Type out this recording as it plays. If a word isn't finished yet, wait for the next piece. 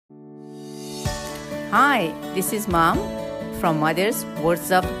Hi, this is Mom from Mother's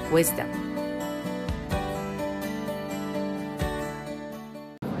Words of Wisdom.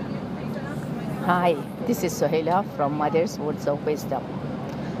 Hi, this is Sohaila from Mother's Words of Wisdom.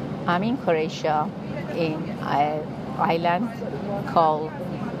 I'm in Croatia in an island called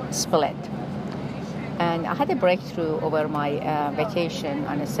Split. And I had a breakthrough over my vacation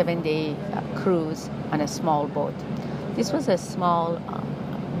on a 7-day cruise on a small boat. This was a small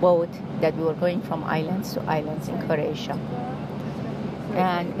boat that we were going from islands to islands in Croatia.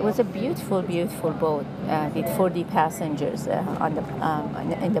 And it was a beautiful, beautiful boat with 40 passengers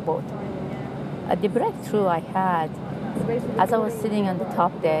in the boat. The breakthrough I had, as I was sitting on the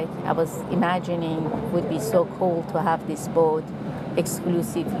top deck, I was imagining it would be so cool to have this boat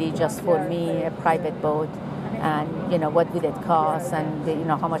exclusively just for me, a private boat, and what would it cost, and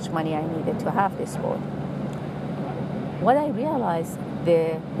how much money I needed to have this boat. What I realized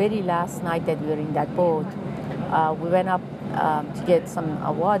the very last night that we were in that boat, we went up to get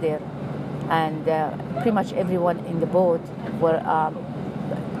some water, and pretty much everyone in the boat were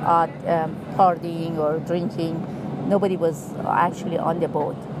partying or drinking. Nobody was actually on the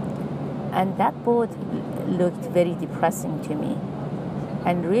boat. And that boat looked very depressing to me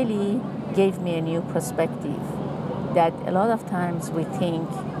and really gave me a new perspective that a lot of times we think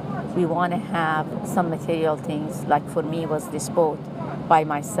we want to have some material things, like for me was this boat by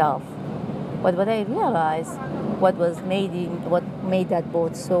myself. But what I realized, what made that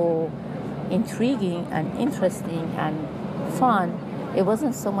boat so intriguing and interesting and fun, it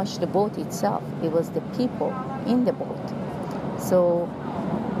wasn't so much the boat itself, it was the people in the boat. So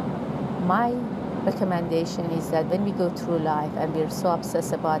my recommendation is that when we go through life and we're so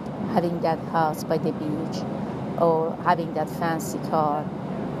obsessed about having that house by the beach or having that fancy car,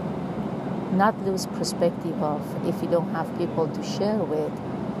 not lose perspective of if you don't have people to share with,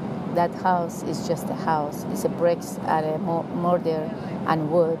 that house is just a house. It's a bricks and a mortar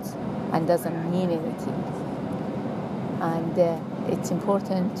and woods and doesn't mean anything. And it's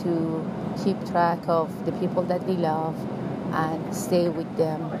important to keep track of the people that we love and stay with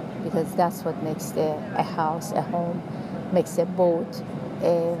them, because that's what makes a house, a home, makes a boat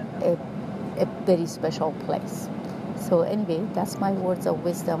a very special place. So anyway, that's my words of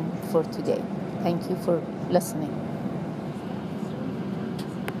wisdom for today. Thank you for listening.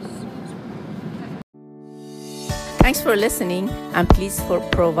 Thanks for listening, and please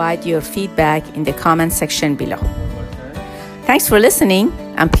provide your feedback in the comment section below. Thanks for listening,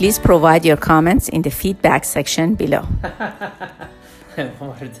 and please provide your comments in the feedback section below. One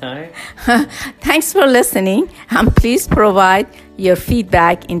more time. Thanks for listening, and please provide your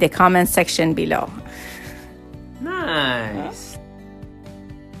feedback in the comment section below. Nice.